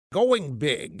Going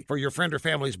big for your friend or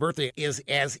family's birthday is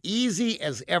as easy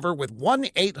as ever with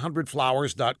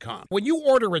 1-800-Flowers.com. When you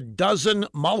order a dozen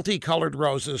multicolored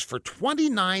roses for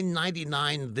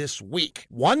 $29.99 this week,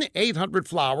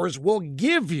 1-800-Flowers will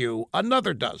give you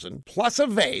another dozen plus a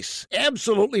vase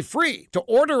absolutely free. To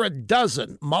order a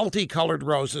dozen multicolored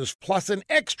roses plus an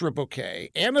extra bouquet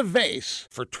and a vase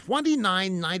for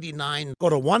 $29.99, go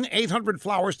to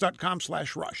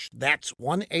 1-800-Flowers.com/rush. That's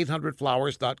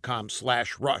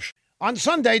 1-800-Flowers.com/rush. On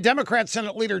Sunday, Democrat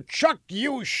Senate Leader Chuck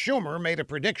U. Schumer made a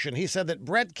prediction. He said that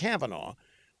Brett Kavanaugh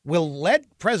will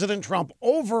let President Trump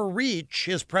overreach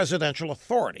his presidential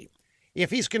authority.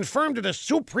 If he's confirmed at a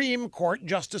Supreme Court,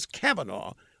 Justice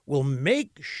Kavanaugh will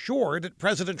make sure that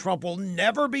President Trump will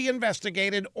never be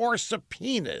investigated or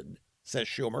subpoenaed, says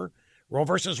Schumer. Roe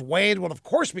versus Wade will, of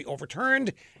course, be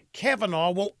overturned. Kavanaugh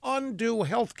will undo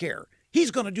health care. He's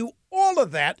going to do all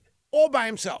of that all by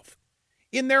himself.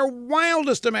 In their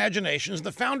wildest imaginations,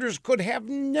 the founders could have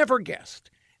never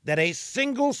guessed that a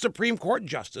single Supreme Court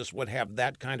justice would have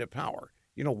that kind of power.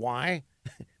 You know why?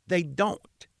 They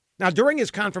don't. Now, during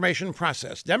his confirmation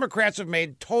process, Democrats have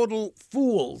made total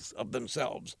fools of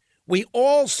themselves. We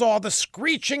all saw the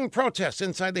screeching protests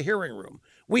inside the hearing room.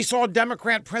 We saw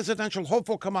Democrat presidential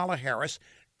hopeful Kamala Harris,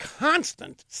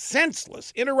 constant,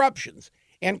 senseless interruptions,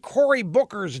 and Cory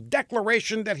Booker's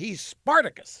declaration that he's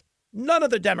Spartacus. None of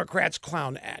the Democrats'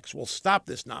 clown acts will stop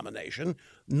this nomination,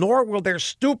 nor will their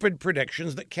stupid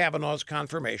predictions that Kavanaugh's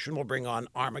confirmation will bring on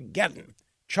Armageddon.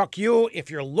 Chuck U., if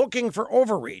you're looking for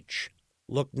overreach,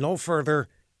 look no further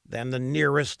than the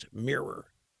nearest mirror.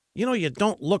 You know, you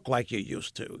don't look like you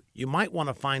used to. You might want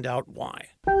to find out why.